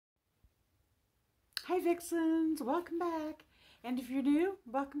Hi Vixens, welcome back. And if you're new,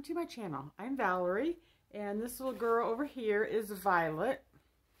 welcome to my channel. I'm Valerie, and this little girl over here is Violet.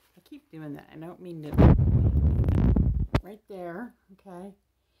 I keep doing that, I don't mean to. Right there, okay.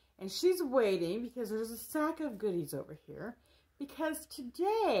 And she's waiting because there's a stack of goodies over here. Because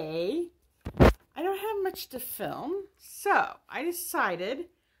today, I don't have much to film, so I decided,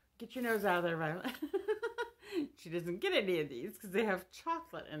 get your nose out of there, Violet. She doesn't get any of these because they have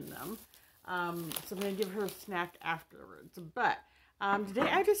chocolate in them. So I'm going to give her a snack afterwards. But today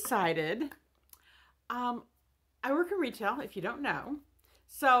I decided, I work in retail, if you don't know.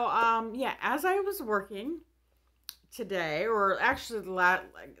 So, yeah, as I was working today, or actually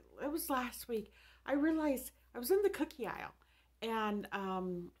it was last week, I realized I was in the cookie aisle. And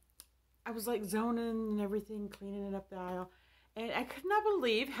I was like zoning and everything, cleaning up the aisle. And I could not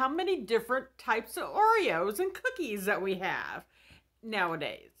believe how many different types of Oreos and cookies that we have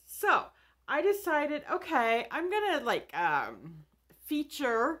nowadays. So I decided, okay, I'm going to like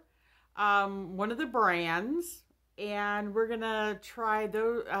feature one of the brands, and we're going to try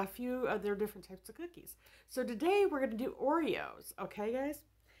a few of their different types of cookies. So today we're going to do Oreos. Okay, guys?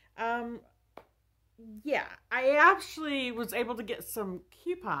 Yeah, I actually was able to get some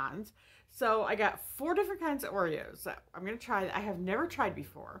coupons. So I got 4 different kinds of Oreos that I'm going to try that I have never tried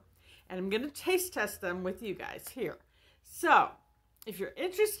before. And I'm going to taste test them with you guys here. So if you're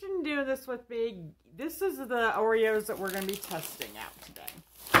interested in doing this with me, this is the Oreos that we're going to be testing out today.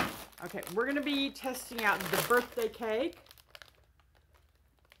 Okay, we're going to be testing out the birthday cake.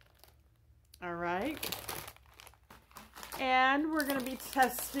 All right. And we're going to be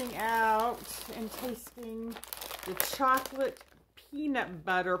testing out and tasting the chocolate peanut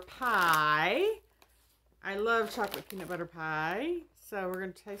butter pie. I love chocolate peanut butter pie. So we're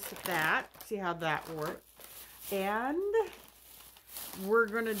going to taste that, see how that works. And we're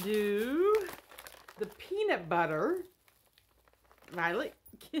going to do the peanut butter. Violet.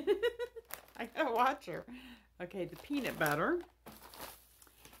 I got to watch her. Okay, the peanut butter.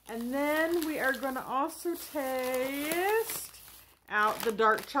 And then we are going to also taste out the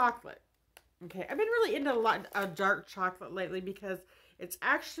dark chocolate. Okay, I've been really into a lot of dark chocolate lately because it's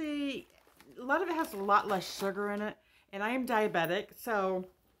actually, a lot of it has a lot less sugar in it. And I am diabetic, so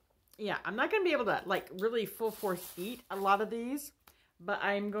yeah, I'm not going to be able to like really full force eat a lot of these. But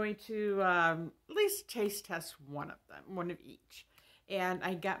I'm going to at least taste test one of them, one of each. And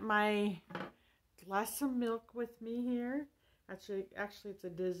I got my glass of milk with me here. Actually, it's a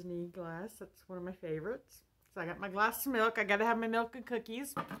Disney glass. That's one of my favorites. So I got my glass of milk. I got to have my milk and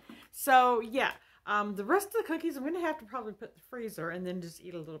cookies. So, yeah. The rest of the cookies, I'm going to have to probably put in the freezer and then just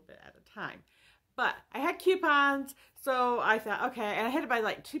eat a little bit at a time. But I had coupons, so I thought, okay. And I had to buy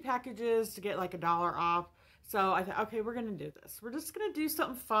like 2 packages to get like $1 off. So I thought, okay, we're going to do this. We're just going to do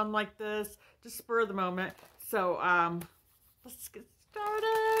something fun like this. Just spur of the moment. So, let's get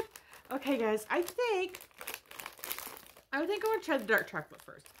started. Okay, guys. I think I want to try the dark chocolate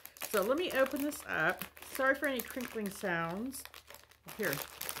first. So let me open this up. Sorry for any crinkling sounds. Here,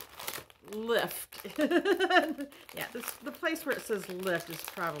 lift. Yeah, the place where it says lift is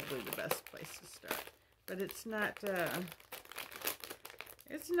probably the best place to start. But it's not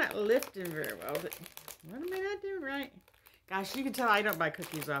lifting very well. But what am I not doing right? Gosh, you can tell I don't buy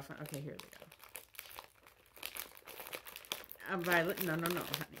cookies often. Okay, here they go. Violet, no, honey.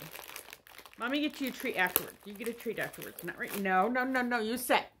 Mommy get you a treat afterwards. You get a treat afterwards. Not right. No. You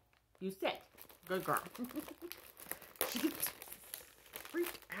sit. You sit. Good girl. She gets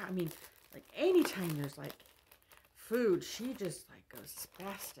freaked out. I mean, like anytime there's like food, she just like goes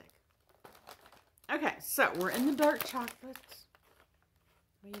spastic. Okay, so we're in the dark chocolate.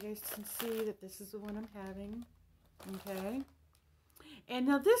 Well, you guys can see that this is the one I'm having. Okay. And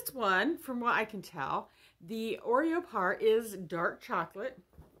now this one, from what I can tell, the Oreo part is dark chocolate.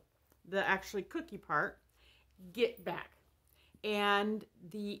 The actually cookie part, get back. And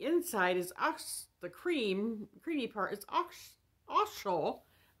the inside is the creamy part is also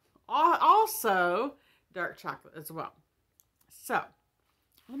dark chocolate as well. So,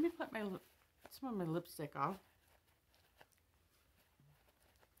 let me put some of my lipstick off.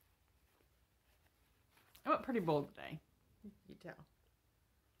 I went pretty bold today, you tell.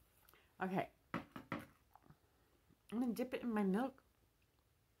 Okay. I'm going to dip it in my milk.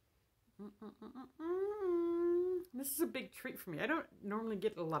 This is a big treat for me. I don't normally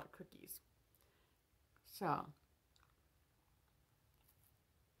get a lot of cookies. So.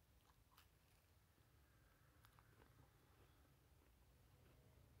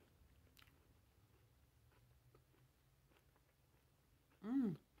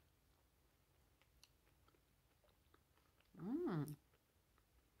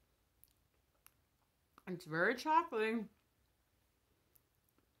 It's very chocolatey.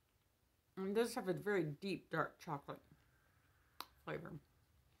 And it does have a very deep, dark chocolate flavor.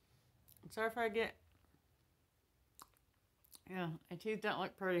 Sorry if I get... Yeah, my teeth don't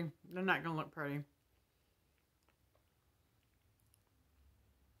look pretty. They're not going to look pretty.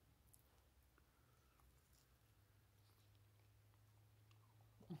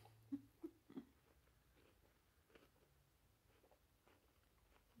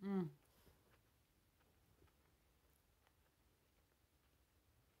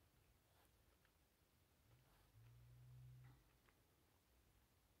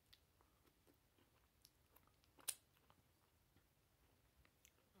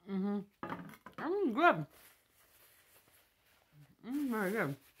 Good. Very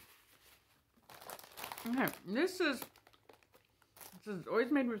good. Okay, this is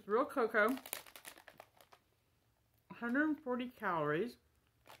always made with real cocoa. 140 calories.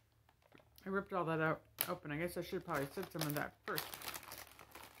 I ripped all that out open. I guess I should probably said some of that first.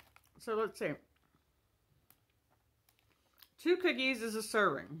 So let's see. 2 cookies is a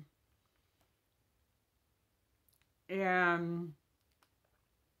serving. And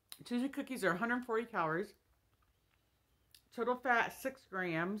 2 cookies are 140 calories. Total fat, 6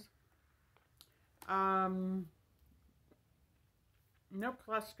 grams. No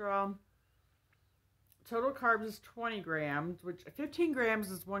cholesterol. Total carbs is 20 grams, which 15 grams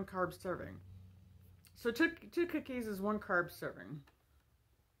is 1 carb serving. So 2 cookies is 1 carb serving.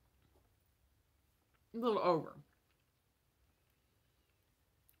 A little over.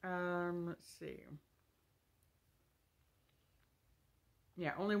 Let's see.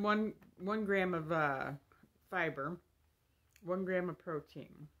 Yeah, only one gram of fiber, 1 gram of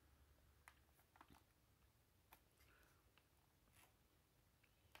protein.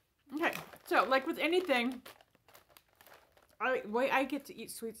 Okay, so like with anything, the way I get to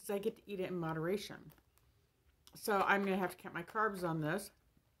eat sweets is I get to eat it in moderation. So I'm going to have to count my carbs on this.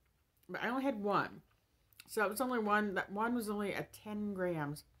 But I only had 1. So it was only 1. That 1 was only at 10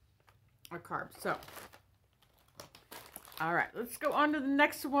 grams of carbs. So, all right, let's go on to the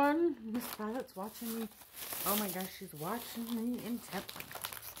next one. Miss Violet's watching me. Oh my gosh, she's watching me intently.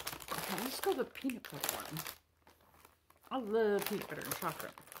 Okay, let's go to the peanut butter one. I love peanut butter and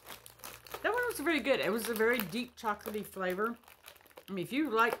chocolate. That one was very good. It was a very deep chocolatey flavor. I mean, if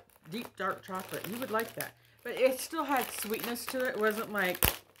you like deep, dark chocolate, you would like that. But it still had sweetness to it. It wasn't like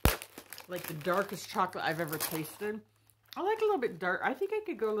the darkest chocolate I've ever tasted. I like a little bit dark. I think I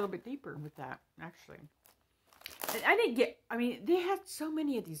could go a little bit deeper with that, actually. And I didn't get, I mean, they had so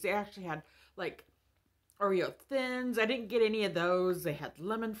many of these. They actually had, like, Oreo Thins. I didn't get any of those. They had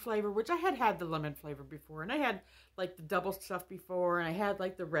lemon flavor, which I had the lemon flavor before. And I had, like, the double stuff before. And I had,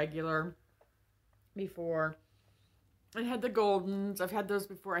 like, the regular before. I had the Goldens. I've had those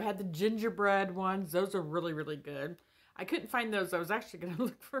before. I had the gingerbread ones. Those are really, really good. I couldn't find those. I was actually going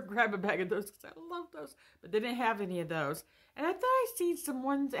to grab a bag of those because I love those. But they didn't have any of those. And I thought I seen some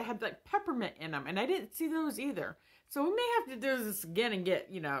ones that had like peppermint in them. And I didn't see those either. So we may have to do this again and get,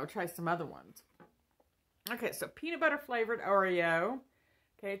 try some other ones. Okay, so peanut butter flavored Oreo.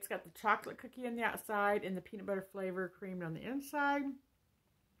 Okay, it's got the chocolate cookie on the outside and the peanut butter flavor creamed on the inside.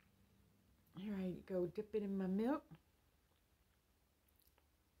 Here I go, dip it in my milk.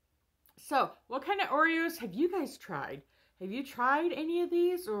 So, what kind of Oreos have you guys tried? Have you tried any of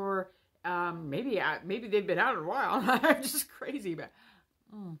these? Or maybe they've been out a while. I'm just crazy. But,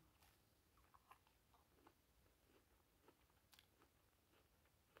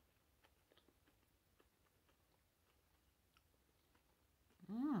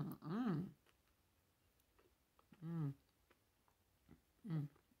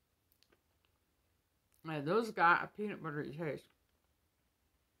 Yeah, those got a peanut buttery taste.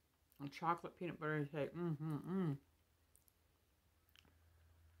 A chocolate peanut butter taste.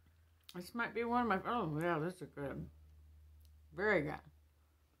 This might be one of my... Oh, yeah, this is good. Very good.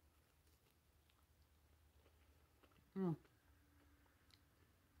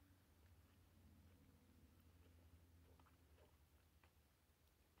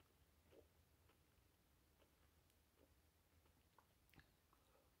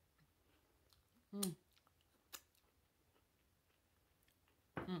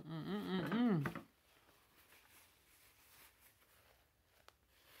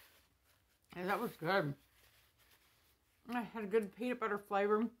 Yeah, that was good. I had a good peanut butter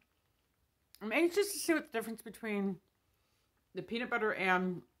flavor. I mean, it's just to see what the difference between the peanut butter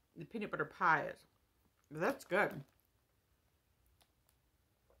and the peanut butter pie is. That's good.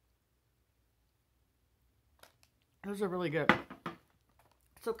 Those are really good.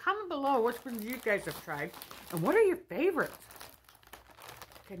 So comment below which ones you guys have tried. And what are your favorites?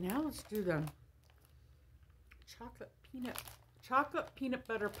 Okay, now let's do the chocolate peanut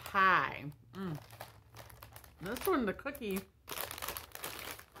butter pie. This one, the cookie,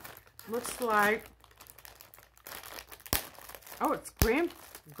 looks like, oh, it's graham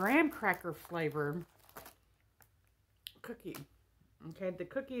cracker flavored cookie. Okay, the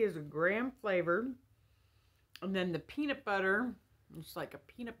cookie is graham flavored, and then the peanut butter, it's like a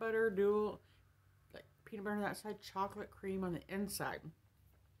peanut butter dual, like peanut butter on that side, chocolate cream on the inside.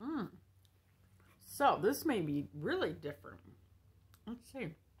 So this may be really different. Let's see.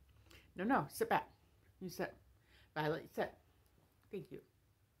 No, sit back. You sit. Violet, sit. Thank you.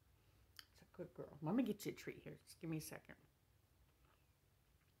 It's a good girl. Let me get you a treat here. Just give me a second.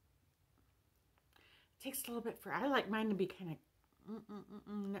 It takes a little bit for, I like mine to be kind of,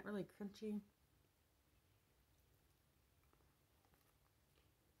 not really crunchy.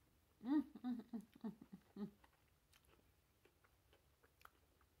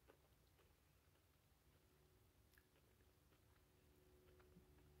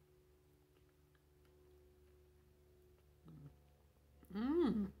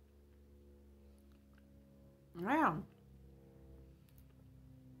 Wow.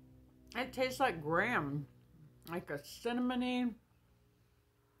 It tastes like graham. Like a cinnamony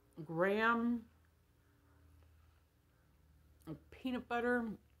graham. Peanut butter.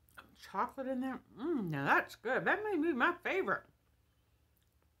 Chocolate in there. Now that's good. That may be my favorite.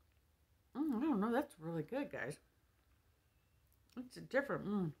 I don't know. That's really good, guys. It's a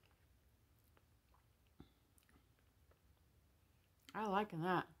different. I liking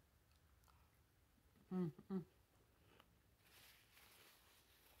that.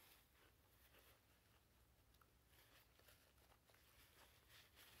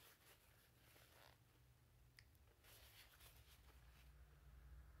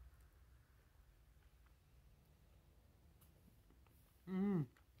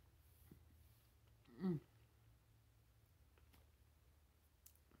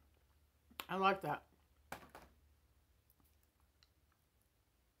 I like that.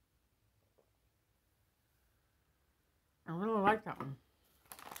 I really like that one.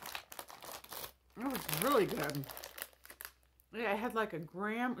 It was really good. Yeah, it had like a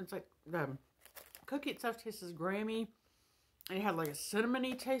graham. It's like the cookie itself tastes grahamy. And it had like a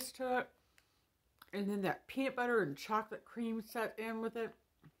cinnamony taste to it. And then that peanut butter and chocolate cream set in with it.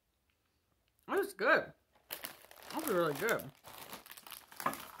 It was good. That was really good.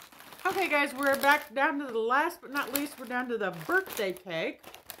 Okay, guys, we're back down to the last but not least. We're down to the birthday cake.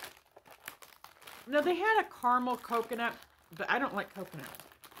 Now, they had a caramel coconut, but I don't like coconut.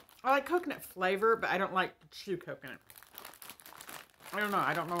 I like coconut flavor, but I don't like chew coconut. I don't know.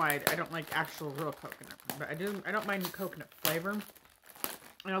 I don't know why I don't like actual real coconut. But I don't mind coconut flavor.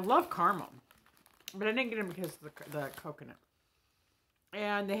 And I love caramel. But I didn't get them because of the coconut.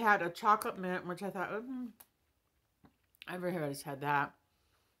 And they had a chocolate mint, which I thought, everybody's had that.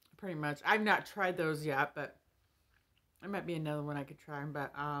 Pretty much. I've not tried those yet, but there might be another one I could try.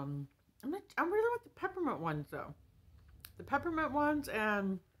 But I'm really with the peppermint ones though. The peppermint ones,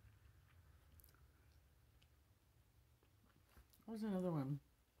 and what was another one?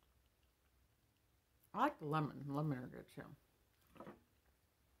 I like the lemon. Lemon are good too.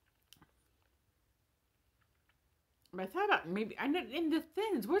 But I thought about maybe in the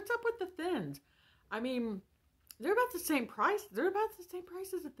thins. What's up with the thins? I mean, they're about the same price. They're about the same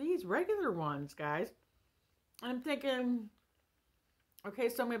price as these regular ones, guys. I'm thinking, okay,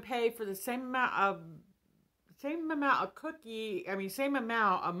 so I'm gonna pay for the same amount of cookie. I mean, same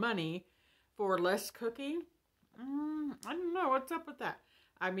amount of money for less cookie. I don't know what's up with that.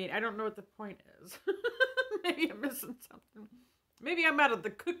 I mean, I don't know what the point is. Maybe I'm missing something. Maybe I'm out of the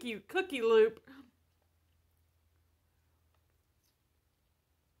cookie loop.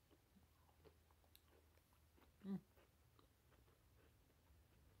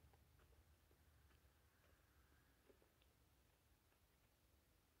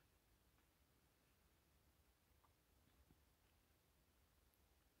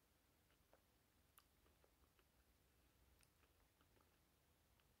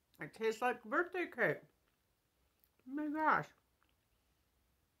 It tastes like birthday cake. Oh my gosh.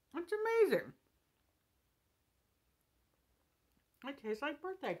 It's amazing. It tastes like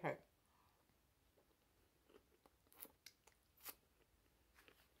birthday cake.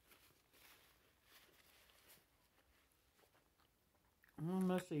 I'm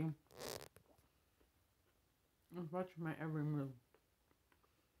messy. I'm watching my every move.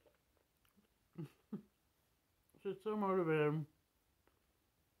 She's so motivated.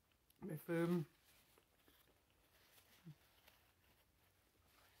 My food.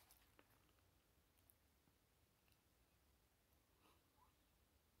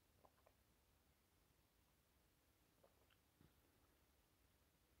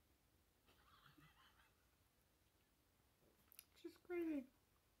 pretty.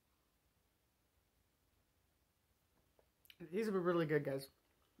 These are really good, guys.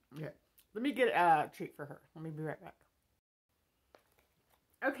 Okay, let me get a treat for her. Let me be right back.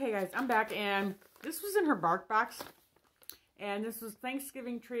 Okay, guys, I'm back, and this was in her bark box. And this was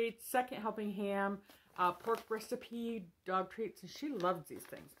Thanksgiving treats, second helping ham, pork recipe, dog treats, and she loves these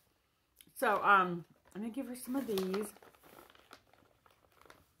things. So, I'm going to give her some of these.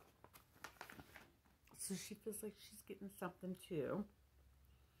 So she feels like she's getting something too.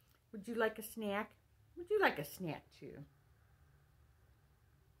 Would you like a snack? Would you like a snack too?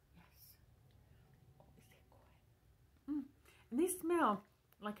 Yes. Oh, is that good? And they smell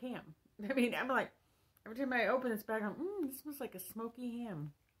like ham. I mean, I'm like, every time I open this bag, I'm, this smells like a smoky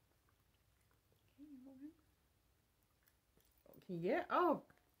ham. Okay, yeah. Oh,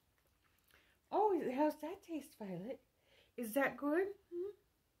 how's that taste, Violet? Is that good?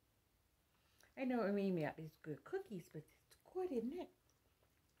 I know it may not be as good cookies, but it's good, isn't it?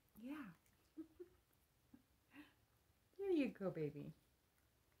 Yeah. There you go, baby.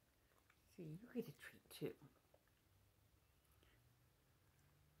 See, you get a treat too.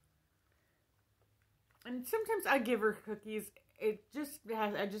 And sometimes I give her cookies. I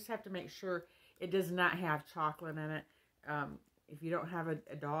just have to make sure it does not have chocolate in it. If you don't have a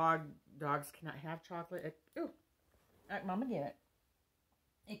dog, dogs cannot have chocolate. Mama get it.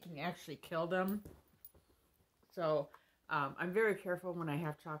 It can actually kill them. So I'm very careful when I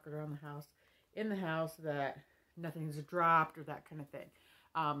have chocolate around in the house, that nothing's dropped or that kind of thing.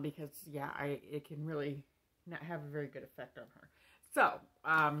 Because yeah, it can really not have a very good effect on her. So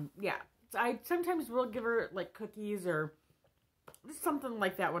yeah, so I sometimes will give her like cookies or something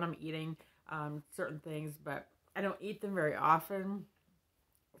like that when I'm eating certain things, but I don't eat them very often.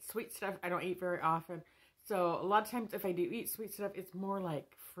 Sweet stuff I don't eat very often. So a lot of times if I do eat sweet stuff, it's more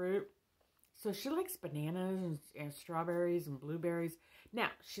like fruit. So she likes bananas and strawberries and blueberries. Now,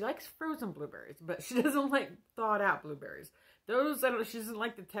 she likes frozen blueberries, but she doesn't like thawed out blueberries. Those, she doesn't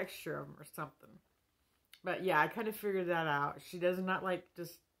like the texture of them or something. But yeah, I kind of figured that out. She does not like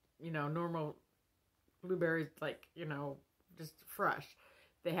just, normal blueberries, like, just fresh.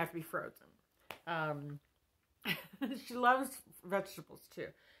 They have to be frozen. She loves vegetables too.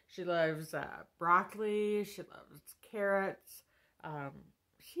 She loves broccoli. She loves carrots.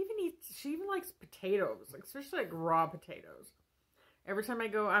 She even likes potatoes, like, especially like raw potatoes. Every time I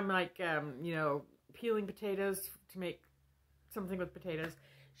go, I'm like, peeling potatoes to make something with potatoes.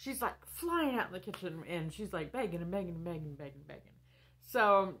 She's like flying out in the kitchen and she's like begging and begging and begging and begging and begging.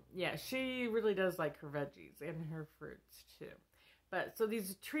 So yeah, she really does like her veggies and her fruits too. But so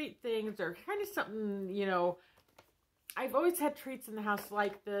these treat things are kind of something, I've always had treats in the house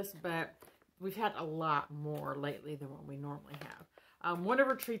like this, but we've had a lot more lately than what we normally have. One of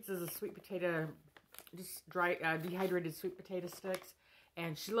her treats is a sweet potato, just dry, dehydrated sweet potato sticks.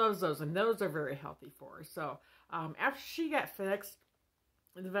 And she loves those, and those are very healthy for her. So after she got fixed,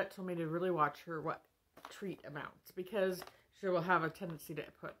 the vet told me to really watch her treat amounts, because she will have a tendency to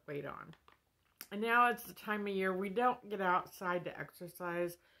put weight on. And now it's the time of year we don't get outside to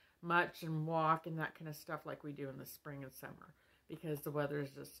exercise much and walk and that kind of stuff like we do in the spring and summer, because the weather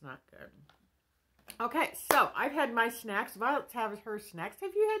is just not good. Okay, so I've had my snacks. Violet's had her snacks.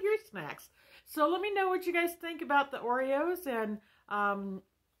 Have you had your snacks? So let me know what you guys think about the Oreos, and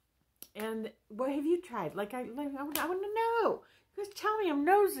what have you tried? I want to know. You guys tell me. I'm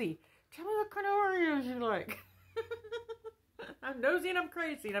nosy. Tell me what kind of Oreos you like. I'm nosy and I'm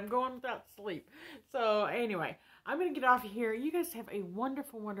crazy and I'm going without sleep. So anyway, I'm going to get off of here. You guys have a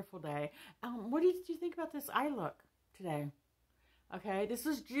wonderful, wonderful day. What did you think about this eye look today? Okay, this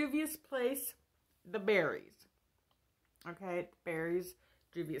is Juvia's Place, the berries. Okay, berries,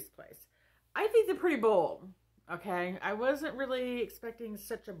 Juvia's Place. I think they're pretty bold. Okay, I wasn't really expecting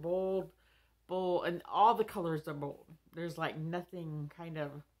such a bold, and all the colors are bold. There's like nothing kind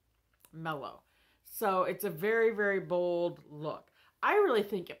of mellow. So it's a very, very bold look. I really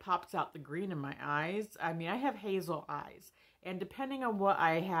think it pops out the green in my eyes. I mean, I have hazel eyes, and depending on what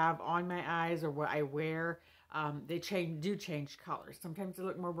I have on my eyes or what I wear, they do change colors. Sometimes they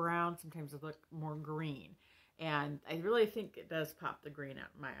look more brown, sometimes they look more green. And I really think it does pop the green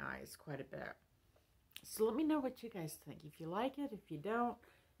out in my eyes quite a bit. So let me know what you guys think. If you like it, if you don't,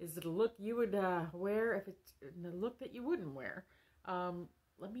 is it a look you would wear? If it's a look that you wouldn't wear,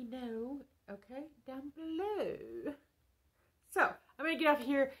 let me know, okay, down below. So I'm going to get off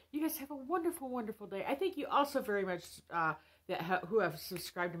here. You guys have a wonderful, wonderful day. I thank you also very much who have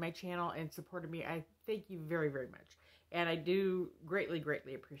subscribed to my channel and supported me. I thank you very, very much. And I do greatly,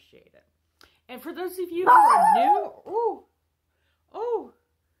 greatly appreciate it. And for those of you who are new,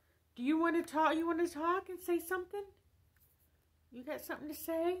 do you want to talk? You want to talk and say something? You got something to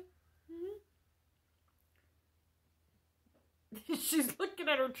say? She's looking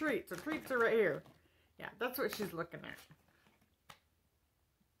at her treats. Her treats are right here. Yeah, that's what she's looking at.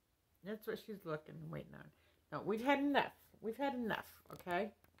 That's what she's waiting on. No, we've had enough. We've had enough,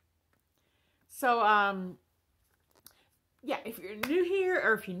 okay? So, yeah, if you're new here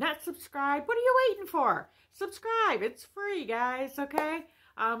or if you're not subscribed, what are you waiting for? Subscribe. It's free, guys, okay?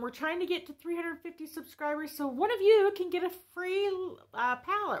 We're trying to get to 350 subscribers, so one of you can get a free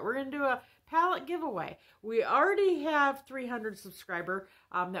palette. We're going to do a palette giveaway. We already have 300 subscriber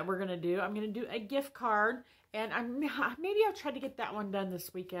that we're going to do. I'm going to do a gift card, and maybe I'll try to get that one done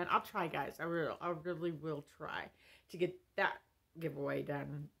this weekend. I'll try, guys. I really will try to get that giveaway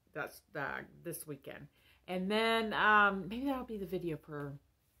done. That's this weekend. And then maybe that'll be the video for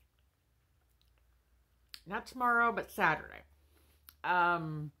not tomorrow, but Saturday.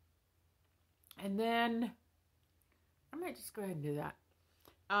 And then I might just go ahead and do that.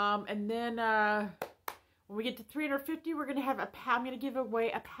 And then when we get to 350, we're gonna have I'm gonna give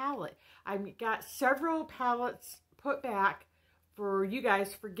away a palette. I've got several palettes put back for you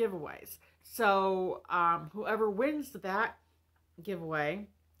guys for giveaways. So whoever wins that giveaway,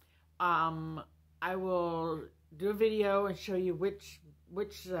 I will do a video and show you which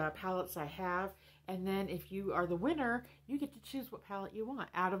palettes I have. And then if you are the winner, you get to choose what palette you want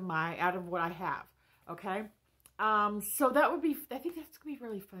out of what I have. Okay. So that would be, I think that's gonna be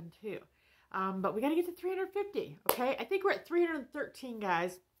really fun too. But we got to get to 350. Okay. I think we're at 313,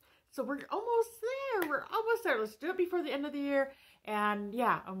 guys. So we're almost there. We're almost there. Let's do it before the end of the year. And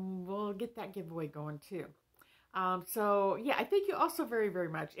yeah, we'll get that giveaway going too. So yeah, I thank you all so very, very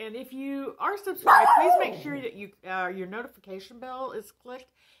much. And if you are subscribed, please make sure that your notification bell is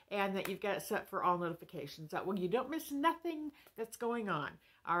clicked and that you've got it set for all notifications. That way you don't miss nothing that's going on.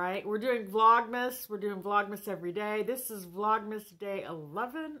 All right. We're doing Vlogmas. We're doing Vlogmas every day. This is Vlogmas day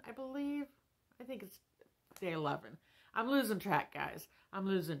 11, I believe. I think it's day 11. I'm losing track, guys. I'm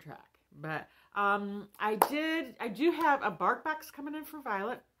losing track. But, I do have a bark box coming in for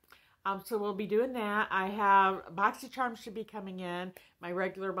Violet. So we'll be doing that. I have BoxyCharm should be coming in, my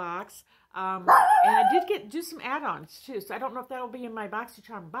regular box. And I did do some add-ons too. So I don't know if that'll be in my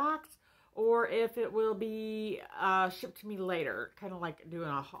BoxyCharm box or if it will be shipped to me later. Kind of like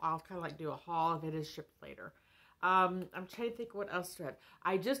I'll kind of like do a haul if it is shipped later. I'm trying to think what else to have.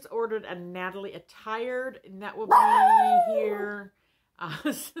 I just ordered a Natalie Attired, and that will be here.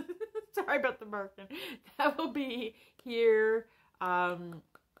 Sorry about the barking. That will be here.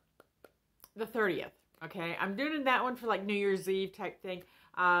 The 30th, okay? I'm doing that one for like New Year's Eve type thing,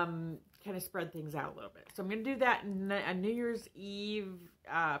 kind of spread things out a little bit. So I'm going to do that in a New Year's Eve,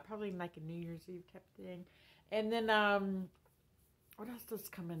 probably like a New Year's Eve type thing. And then, what else is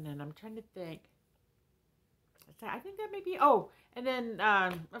coming in? I'm trying to think. I think that may be, and then,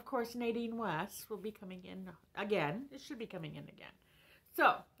 of course, Nadine West will be coming in again. It should be coming in again.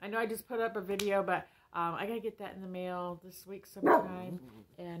 So, I know I just put up a video, but I got to get that in the mail this week sometime.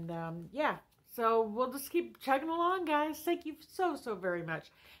 And, yeah. So, we'll just keep chugging along, guys. Thank you so, so very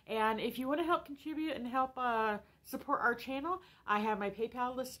much. And if you want to help contribute and help support our channel, I have my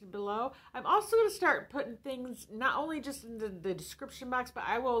PayPal listed below. I'm also going to start putting things, not only just in the description box, but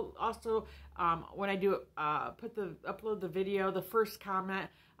I will also, when I do upload the video, the first comment,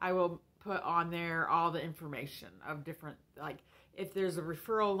 I will put on there all the information of different, like, if there's a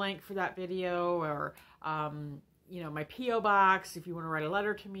referral link for that video, or, you know, my P.O. box, if you want to write a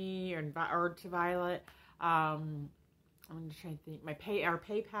letter to me or to Violet. I'm trying to think. Our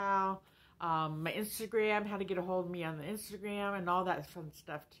PayPal, my Instagram, how to get a hold of me on the Instagram, and all that fun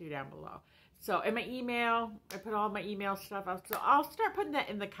stuff too down below. So, and my email, I put all my email stuff up. So I'll start putting that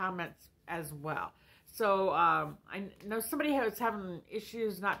in the comments as well. So I know somebody was having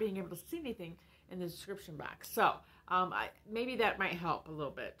issues not being able to see anything in the description box. So maybe that might help a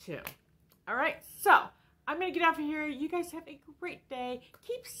little bit too. All right, so I'm going to get off of here. You guys have a great day.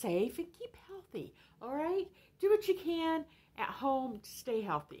 Keep safe and keep healthy. All right, do what you can at home to stay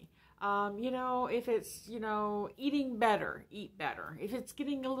healthy. You know, if it's, you know, eating better, eat better. If it's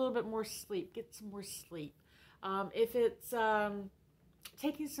getting a little bit more sleep, get some more sleep. If it's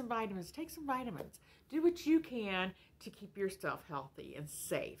taking some vitamins, take some vitamins. Do what you can to keep yourself healthy and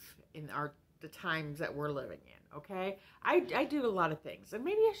safe in the times that we're living in, okay? I do a lot of things, and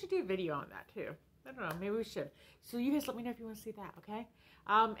maybe I should do a video on that too. I don't know, maybe we should. So you guys let me know if you want to see that, okay?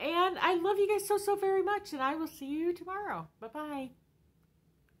 And I love you guys so, so very much, and I will see you tomorrow. Bye-bye.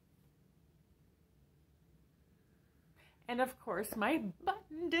 And of course, my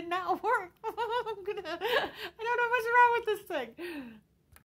button did not work. I don't know what's wrong with this thing.